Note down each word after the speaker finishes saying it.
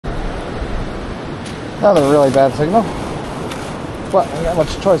Another really bad signal. But I got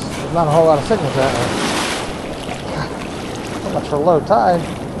much choice. There's not a whole lot of signals out there. Not much for low tide.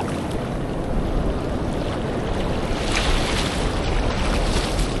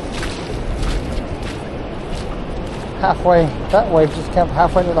 Halfway, that wave just kept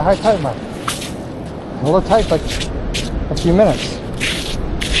halfway to the high tide mark. The low tide's like a few minutes.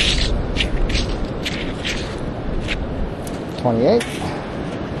 28.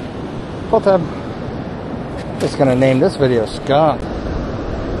 Full tab. Just gonna name this video Skunk.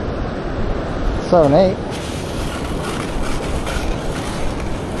 7-8.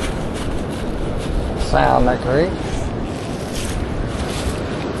 Sound not great.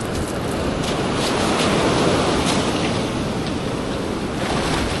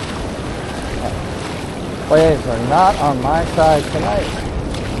 Waves are not on my side tonight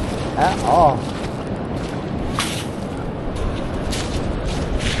at all.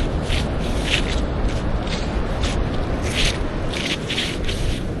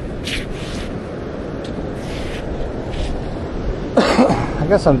 I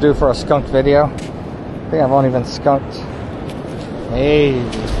guess I'm due for a skunk video. I think I've only been skunked maybe.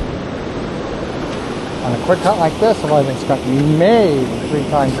 On a quick hunt like this, I've only been skunked maybe 3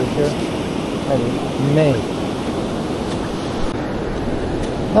 times this year. Maybe.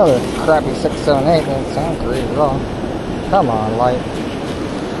 Another crappy 678 doesn't sound great at all. Come on, light.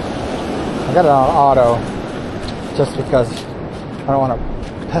 I got it on auto just because I don't want to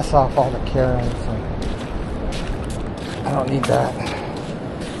piss off all the Karens. I don't need that.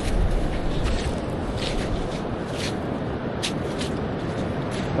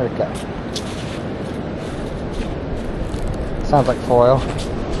 Where'd it go? Sounds like foil.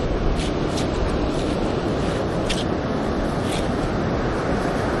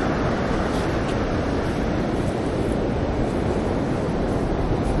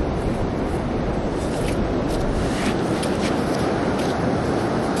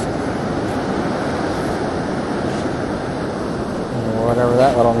 Whatever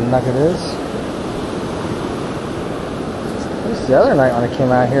that little nugget is. At least the other night when I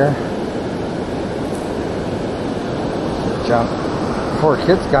came out here, junk. Before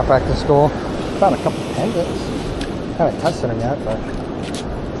kids got back to school, found a couple pendants. Haven't tested them yet, but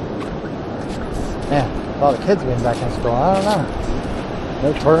yeah, with all the kids being back in school, I don't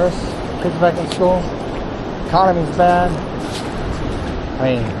know. No tourists, kids back in school, economy's bad. I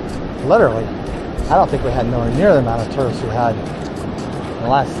mean, literally, I don't think we had nowhere near the amount of tourists we had in the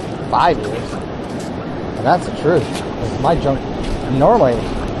last 5 years. And that's the truth. Because my junk, normally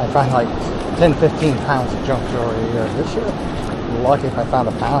I find like 10-15 pounds of junk jewelry a year. This year, I'm lucky if I found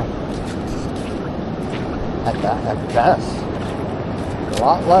a pound. At best. A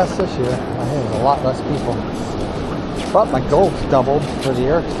lot less this year. I think there's a lot less people. But my gold's doubled for the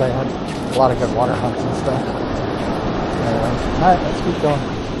year because I had a lot of good water hunts and stuff. Anyway, alright, let's keep going.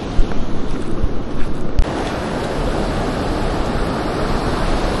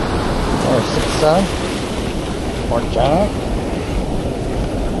 Or 6-7. More giant.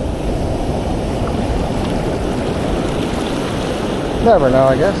 Never know,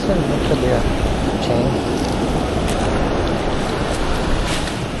 I guess. It could be a chain.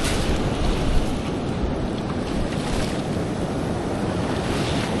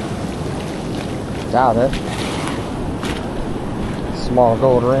 Doubt it. Small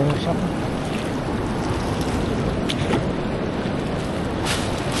gold ring or something.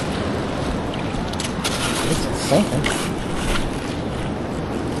 Sinking.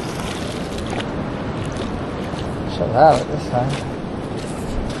 Should have it this time.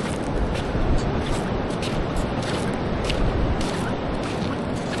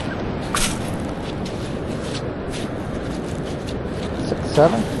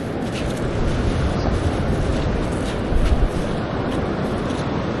 Seven.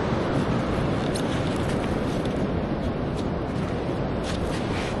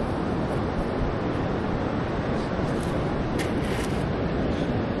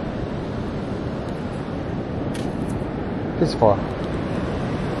 4.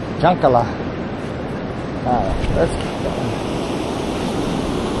 Junkala. Alright, let's keep going.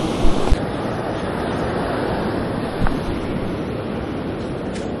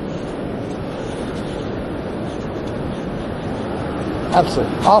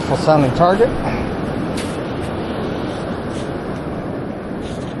 Absolutely awful sounding target.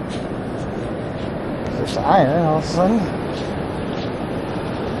 There's the iron all of a sudden.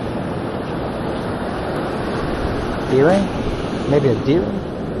 D-ring? Maybe a D-ring?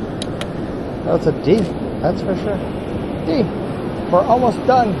 Oh, it's a D, that's for sure. D. We're almost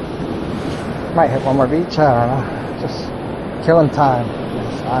done. Might hit one more beach, I don't know. Just killing time.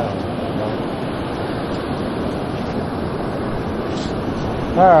 I don't know.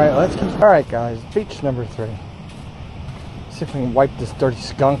 Alright, let's keep. Alright, guys, beach number 3. See if we can wipe this dirty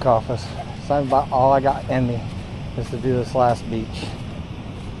skunk off us. That's about all I got in me is to do this last beach.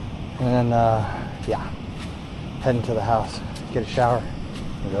 And then, yeah, heading to the house, get a shower,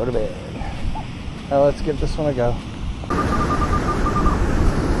 and go to bed. Now let's give this one a go.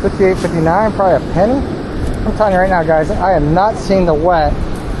 58.59, probably a penny. I'm telling you right now, guys, I have not seen the wet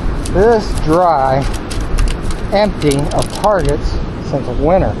this dry, empty of Targets since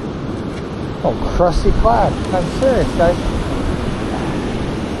winter. Oh, crusty cloud. I'm serious, guys.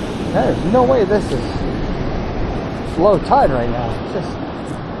 There's no way this is low tide right now. It's just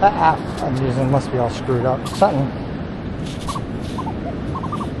that app I'm using must be all screwed up. Something.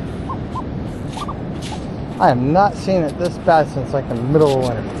 I have not seen it this bad since like the middle of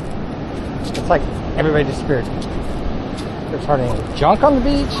winter. It's like everybody disappeared. There's hardly any junk on the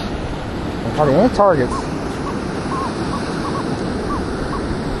beach. There's hardly any Targets.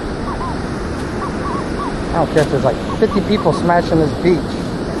 I don't care if there's like 50 people smashing this beach.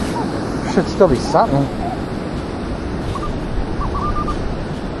 There should still be something.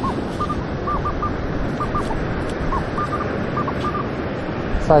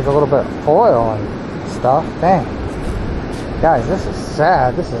 Besides a little bit of foil and stuff. Dang. Guys, this is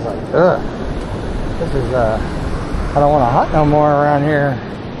sad. This is like, ugh. This is, I don't want to hunt no more around here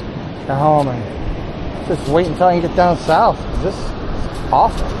at home, and just wait until I can get down south. This is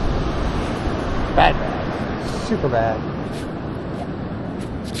awful. Bad. Super bad.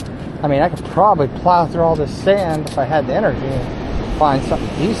 I mean, I could probably plow through all this sand if I had the energy and find something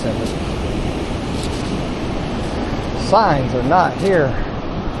decent. But signs are not here.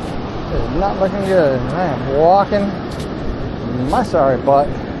 It's not looking good. I am walking my sorry butt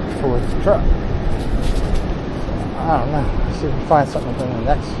towards the truck. I don't know. Let's see if we can find something within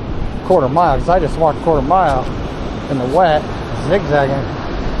the next quarter mile, because I just walked a quarter mile in the wet, zigzagging,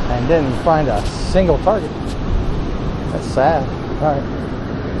 and didn't find a single Target. That's sad. Alright,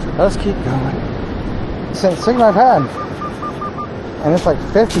 let's keep going. Since Sigma I've had, and it's like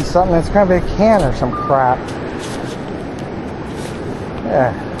 50 something, it's gonna be a can or some crap.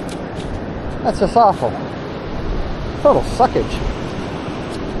 Yeah, that's just awful. Total suckage.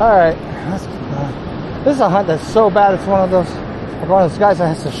 Alright, let's keep going. This is a hunt that's so bad, it's one of those guys that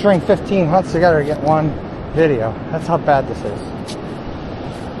has to string 15 hunts together to get one video. That's how bad this is.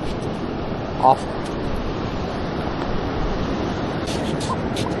 Awful.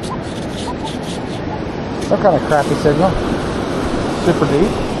 Some kind of crappy signal. Super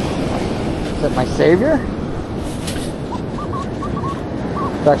deep. Is it my savior?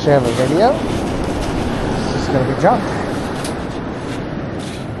 To actually have a video. It's just gonna be junk.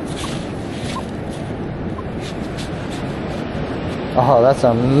 Oh, that's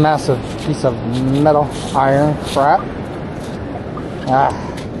a massive piece of metal iron crap. Ah,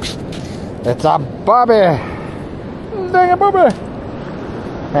 it's a bobby. Dang it, bobby.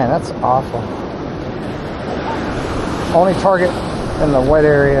 Man, that's awful. Only Target in the wet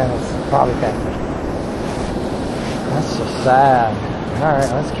area, and it's probably bad. That's so sad. Alright,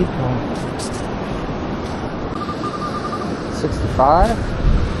 let's keep going. 65.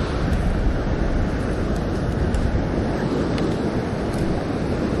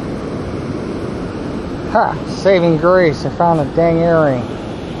 Ha! Saving grace. I found a dang earring.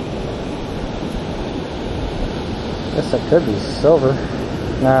 Guess that could be silver.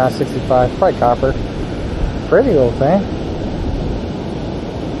 Nah, 65. Probably copper. Pretty little thing.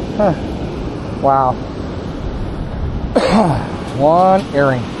 Huh. Wow. One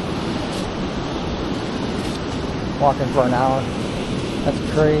earring. Walking for an hour. That's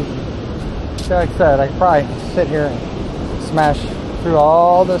crazy. So like I said, I could probably sit here and smash through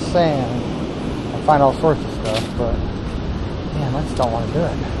all the sand and find all sorts of stuff, but man, I just don't want to do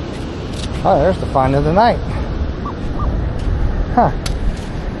it. Oh, there's the find of the night. Huh.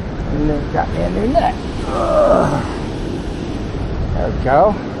 And then got me a new net. There we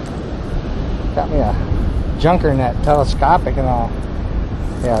go. Got me a junker net, telescopic and all.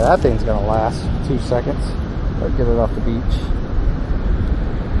 Yeah, that thing's gonna last 2 seconds. Let's get it off the beach.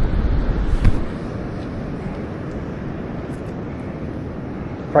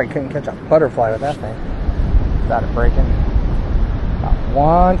 Probably couldn't catch a butterfly with that thing without it breaking. Got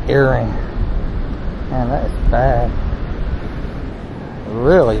one earring. Man, that is bad.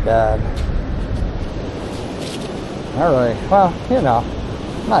 Really bad. Not really, well, you know,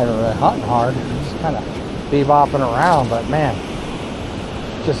 not even really hunting hard. Just kind of bebopping around, but man,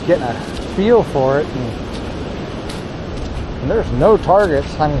 just getting a feel for it. And there's no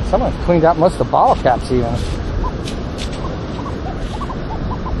Targets. I mean, someone cleaned out most of the bottle caps even.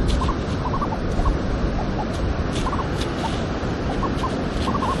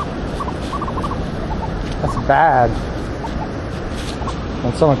 bad.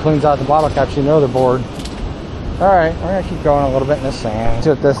 When someone cleans out the bottle caps, you know they're bored. Alright, we're going to keep going a little bit in the sand. See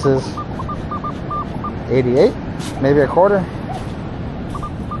what this is. 88, maybe a quarter.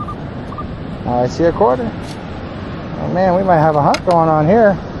 I see a quarter. Oh man, we might have a hunt going on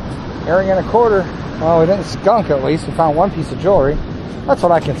here. Herring and a quarter. Well, we didn't skunk at least. We found one piece of jewelry. That's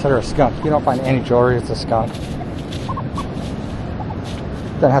what I consider a skunk. If you don't find any jewelry, it's a skunk.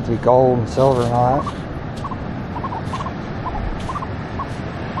 Doesn't have to be gold and silver and all that.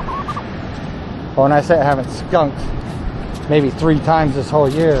 But when I say I haven't skunked maybe 3 times this whole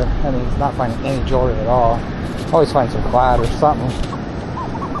year, I mean, it's not finding any jewelry at all. Always find some clad or something.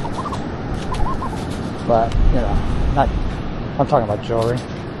 But, you know, not, I'm talking about jewelry.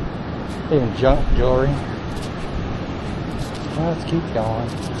 Even junk jewelry. Well, let's keep going.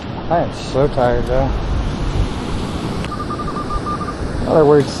 I am so tired though. Another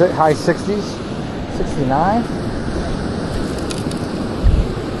weird high 60s. 69.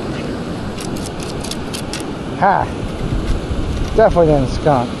 Ha! Definitely didn't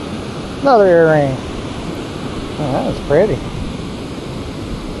skunk. Another earring. Oh, that was pretty.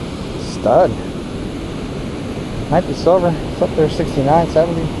 Stud. Might be silver. It's up there, 69,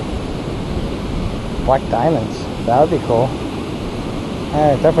 70. Black diamonds. That would be cool.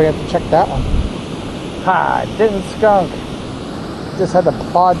 Alright, definitely have to check that one. Ha! Didn't skunk. Just had to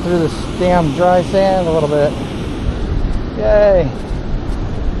plod through this damn dry sand a little bit. Yay!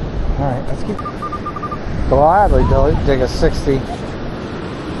 Alright, let's keep gladly dig a 60.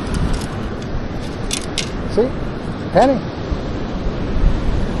 See? Penny.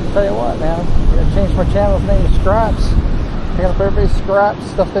 Tell you what, man. I'm gonna change my channel's name to Scraps. Pick up everybody's scraps,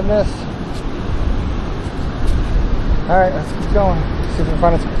 stuff they miss. Alright, let's keep going. See if we can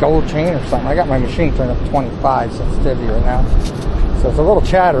find a gold chain or something. I got my machine turned up to 25 sensitivity right now. So it's a little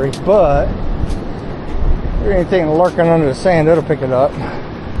chattery, but if there's anything lurking under the sand, it'll pick it up.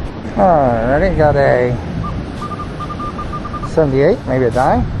 Alrighty, got a 78, maybe a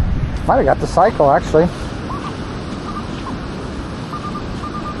dime. Might have got the cycle actually.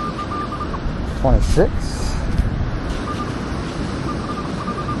 26.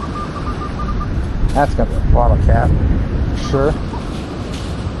 That's gonna be a bottle cap, sure.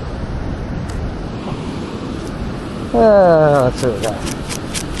 Let's see what we got.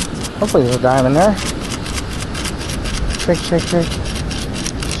 Hopefully there's a dime in there. Shake, shake, shake.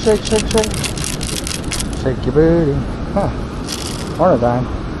 Shake, shake, shake. Shake your booty. Huh. Or a dime.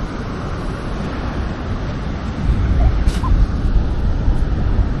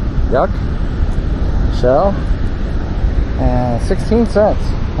 Yuck. Shell. And 16 cents.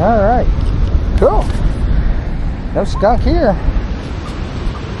 Alright. Cool. No skunk here.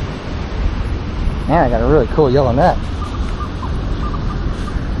 Man, I got a really cool yellow net.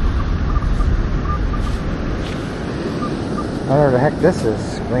 Whatever the heck this is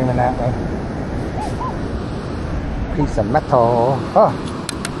screaming at me. Piece of metal. Oh.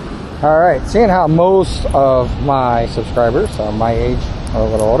 Alright, seeing how most of my subscribers are my age or a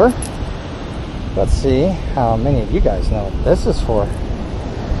little older, let's see how many of you guys know what this is for.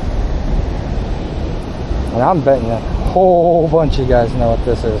 And I'm betting a whole bunch of you guys know what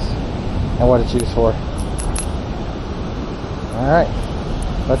this is and what it's used for. Alright,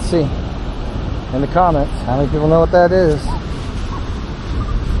 let's see in the comments how many people know what that is.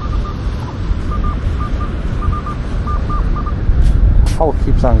 Oh, it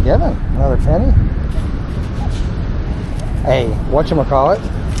keeps on giving. Another penny. Hey, whatchamacallit,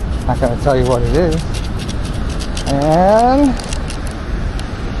 not going to tell you what it is. And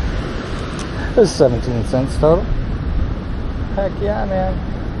it's 17 cents total. Heck yeah, man.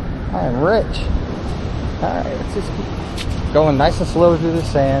 I am rich. Alright, let's just keep going nice and slow through the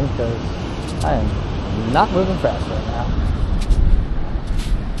sand because I am not moving fast right now.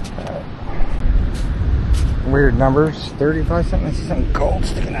 Alright. Weird numbers. 35 cents. I see some gold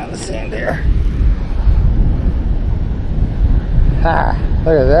sticking out of the sand there. Ha!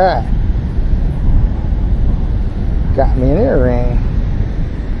 Look at that. Got me an earring.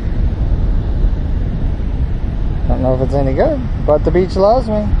 Don't know if it's any good, but the beach loves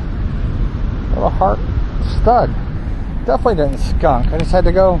me. Little heart stud. Definitely didn't skunk. I just had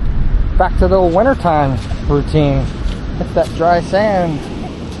to go back to the wintertime routine. Hit that dry sand.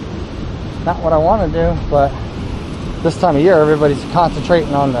 Not what I want to do, but this time of year everybody's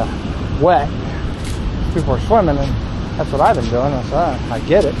concentrating on the wet. People are swimming, and that's what I've been doing. So I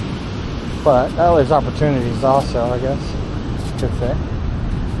get it. But there's opportunities also, I guess you could say.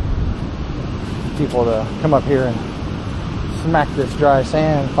 People to come up here and smack this dry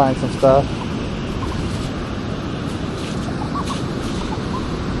sand and find some stuff.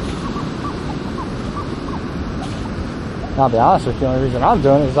 I'll be honest with you, the only reason I'm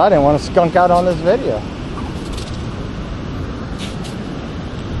doing it is I didn't want to skunk out on this video.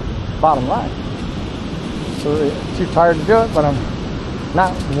 Bottom line. So too tired to do it, but I'm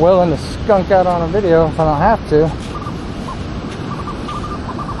not willing to skunk out on a video if I don't have to.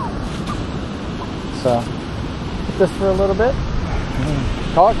 So, put this for a little bit.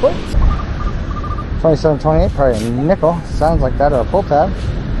 Call it quits. 27.28, probably a nickel. Sounds like that or a pull tab.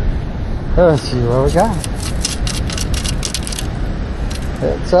 Let's see what we got.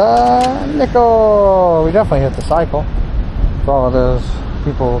 It's a nickel. We definitely hit the cycle for all of those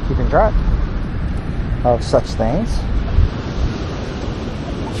people keeping track of such things.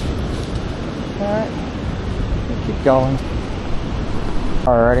 Alright, keep going.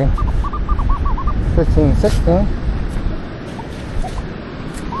 Alrighty. 15, 16.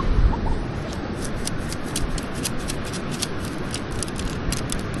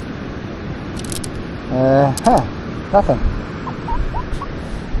 Nothing.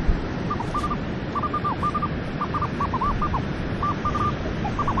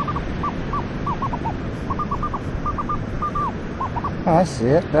 Oh, I see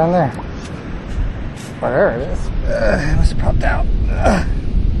it down there. Oh, there it is. It must have popped out.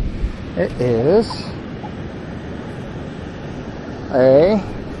 It is a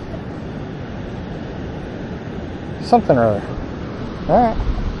something or other. Alright.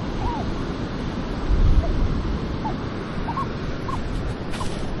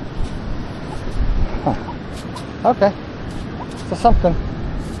 Huh. Okay. So something.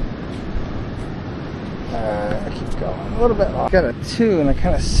 I keep going a little bit long. Got a 2 and I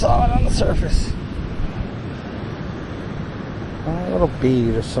kind of saw it on the surface. A little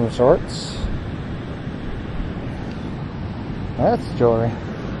bead of some sorts. That's jewelry.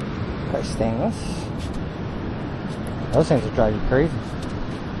 Probably stainless. Those things will drive you crazy.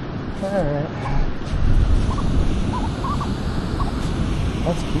 Alright.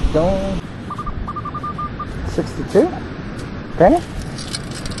 Let's keep going. 62. Penny.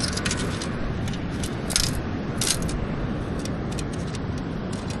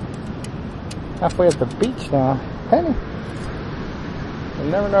 Halfway at the beach now. Penny. You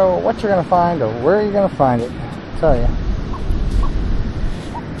never know what you're going to find or where you're going to find it. I'll tell you.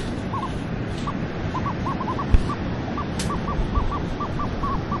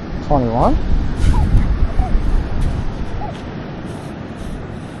 $21.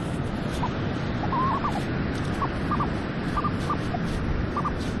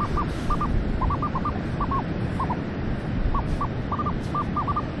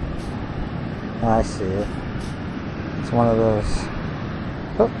 I see it. It's one of those.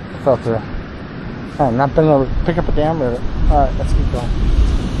 Oh, fell through. I've not been able to pick up a damn rivet. Alright, let's keep going.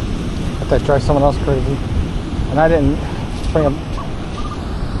 I thought I'd try someone else crazy. And I didn't bring a...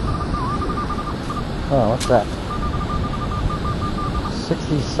 Oh, what's that?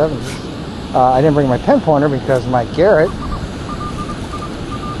 60s, 70s. I didn't bring my 10 pointer because my Garrett...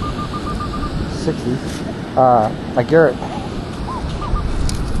 60s. My Garrett...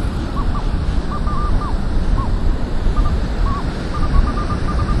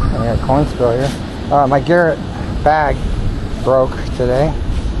 I got a coin spill here. My Garrett bag broke today.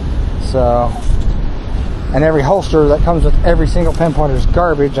 So... And every holster that comes with every single pinpointer is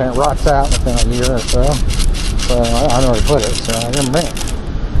garbage and it rots out within a year or so. So I don't know where to put it, so I didn't bring it.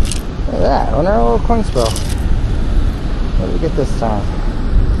 Look at that, another little coin spill. What did we get this time?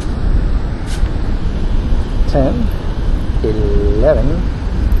 10, 11,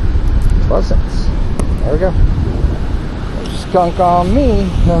 12 cents. There we go. No skunk on me,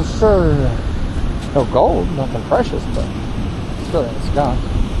 no sir. No gold, nothing precious, but still ain't skunk.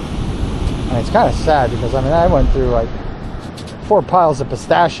 And it's kind of sad because, I mean, I went through like 4 piles of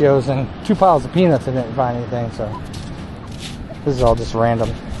pistachios and 2 piles of peanuts and didn't find anything, so this is all just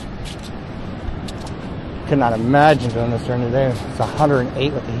random. Could not imagine doing this during the day. It's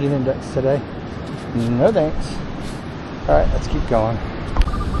 108 with the heat index today. No thanks. Alright, let's keep going.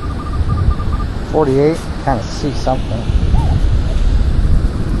 48, kind of see something.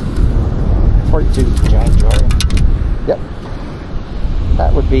 42 giant jewelry. Yep.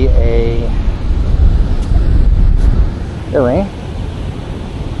 That would be a earring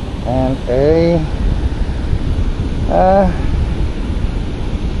and a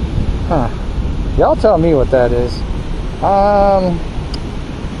y'all tell me what that is. I don't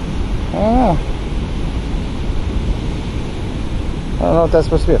know. I don't know if that's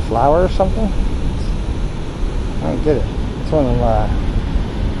supposed to be a flower or something. I don't get it. It's one of them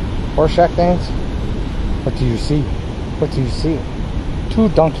Horseshack things. What do you see? What do you see? 2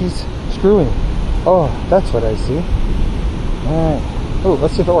 donkeys screwing. Oh, that's what I see. Alright. Oh,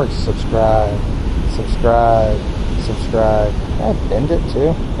 let's see if it works. Subscribe. Subscribe. subscribe. I pinned it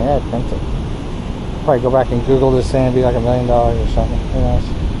too. Yeah, I pinned it. Probably go back and Google this thing and be like $1 million or something. Who knows?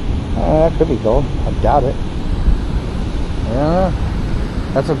 That could be gold. I doubt it. Yeah.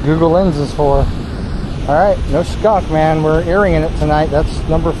 That's what Google Lens is for. Alright, no skunk, man. We're earringing it tonight. That's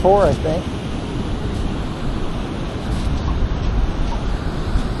number 4, I think.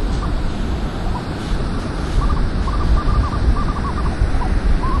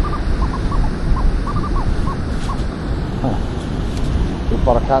 Huh. 2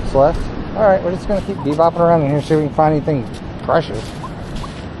 bottle caps left. Alright, we're just going to keep bebopping around in here, see if we can find anything precious.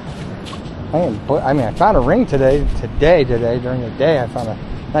 I mean, I found a ring today, during the day. I found a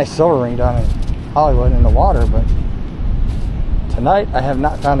nice silver ring down in Hollywood in the water, but tonight I have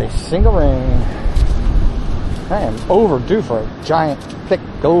not found a single ring. I am overdue for a giant, thick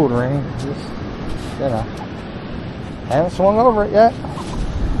gold ring. Just, you know, haven't swung over it yet.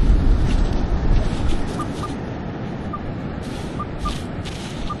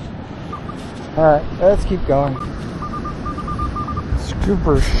 Alright, let's keep going.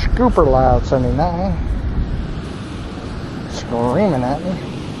 Scooper loud 79. Screaming at me.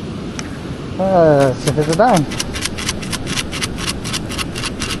 Let's see if it's a dime.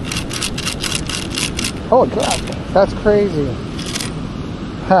 Holy crap, that's crazy.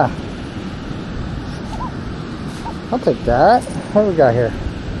 Huh. I'll take that. What do we got here?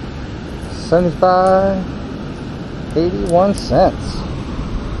 75, 81 cents.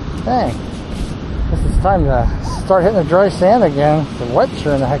 Dang. This is time to start hitting the dry sand again. The wet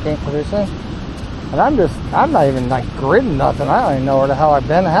sure in the heck ain't producing. And I'm not even like gridding nothing. I don't even know where the hell I've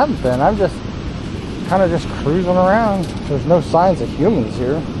been. I haven't been. I'm just kind of just cruising around. There's no signs of humans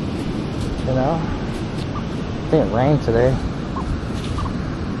here. You know? I think it rained today.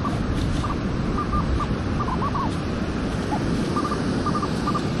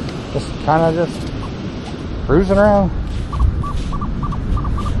 Just kind of just cruising around.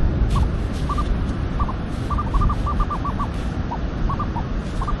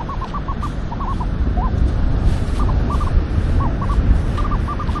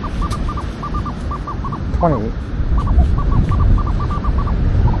 $28.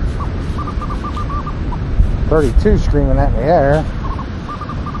 32 screaming at me there.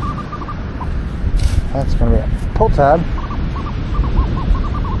 That's going to be a pull tab.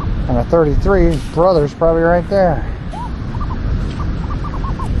 And a 33, brother's probably right there.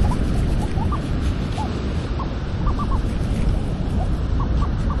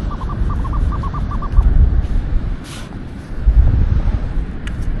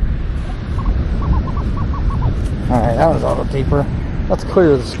 Alright, that was a little deeper. Let's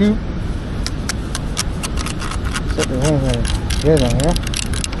clear the scoop. See if there's anything good in here.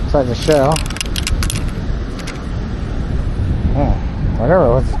 Besides the shell. Yeah, whatever it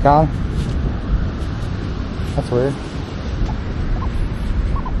was, it's gone. That's weird.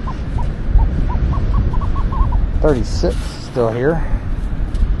 36 still here.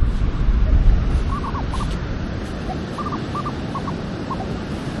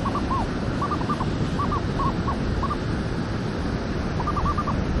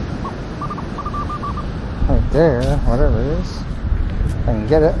 There, whatever it is. If I can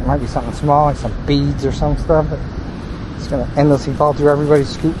get it, it might be something small, like some beads or some stuff. But it's going to endlessly fall through everybody's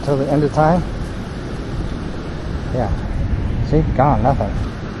scoop till the end of time. Yeah. See? Gone. Nothing.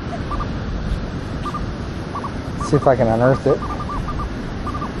 Let's see if I can unearth it.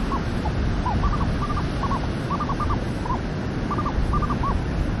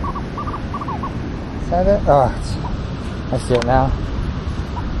 Is that it? Oh, I see it now.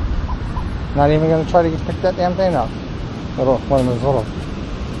 Not even going to try to pick that damn thing up. One of those little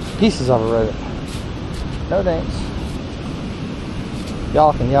pieces of it right. No thanks.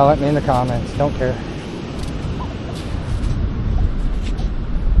 Y'all can yell at me in the comments. Don't care.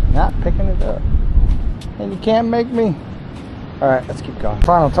 Not picking it up. And you can't make me. Alright, let's keep going.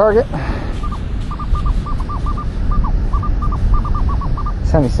 Final target.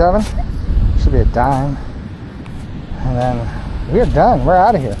 77. Should be a dime. And then we're done. We're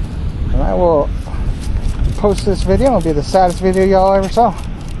out of here. And I will post this video. It'll be the saddest video y'all ever saw.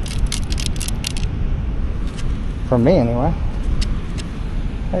 From me, anyway.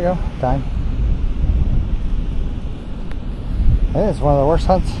 There you go. Dime. It is one of the worst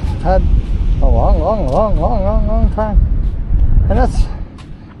hunts I've had a long time. And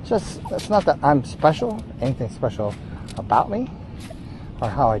that's not that I'm special, anything special about me, or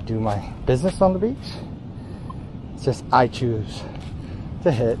how I do my business on the beach. It's just I choose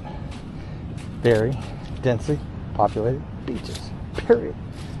to hit very densely populated beaches. Period.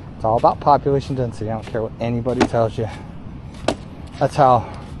 It's all about population density. I don't care what anybody tells you. That's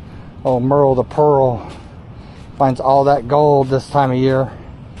how old Merle the Pearl finds all that gold this time of year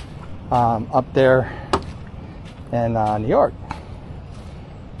up there in New York,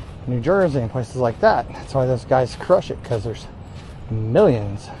 New Jersey, and places like that. That's why those guys crush it, because there's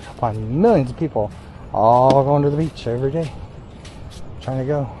millions upon millions of people all going to the beach every day, trying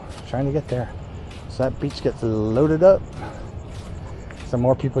to get there. So that beach gets loaded up. The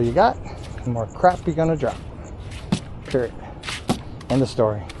more people you got, the more crap you're gonna drop. Period. End of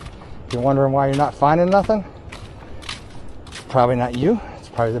story. If you're wondering why you're not finding nothing, it's probably not you, it's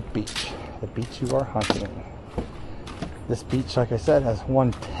probably the beach. The beach you are hunting. This beach, like I said, has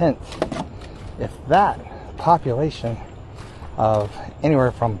 1/10, if that, population of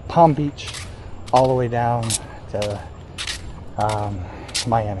anywhere from Palm Beach all the way down to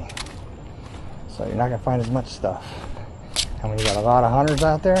Miami. So you're not gonna find as much stuff. And when you got a lot of hunters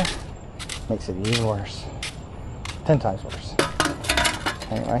out there, it makes it even worse. 10 times worse.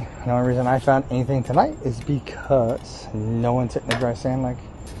 Anyway, the only reason I found anything tonight is because no one's hitting the dry sand like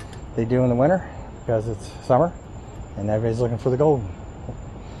they do in the winter, because it's summer and everybody's looking for the gold.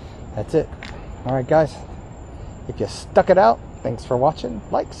 That's it. Alright guys, if you stuck it out, thanks for watching.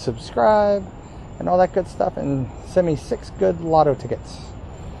 Like, subscribe, and all that good stuff, and send me 6 good lotto tickets.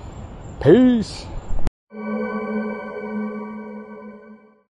 Peace.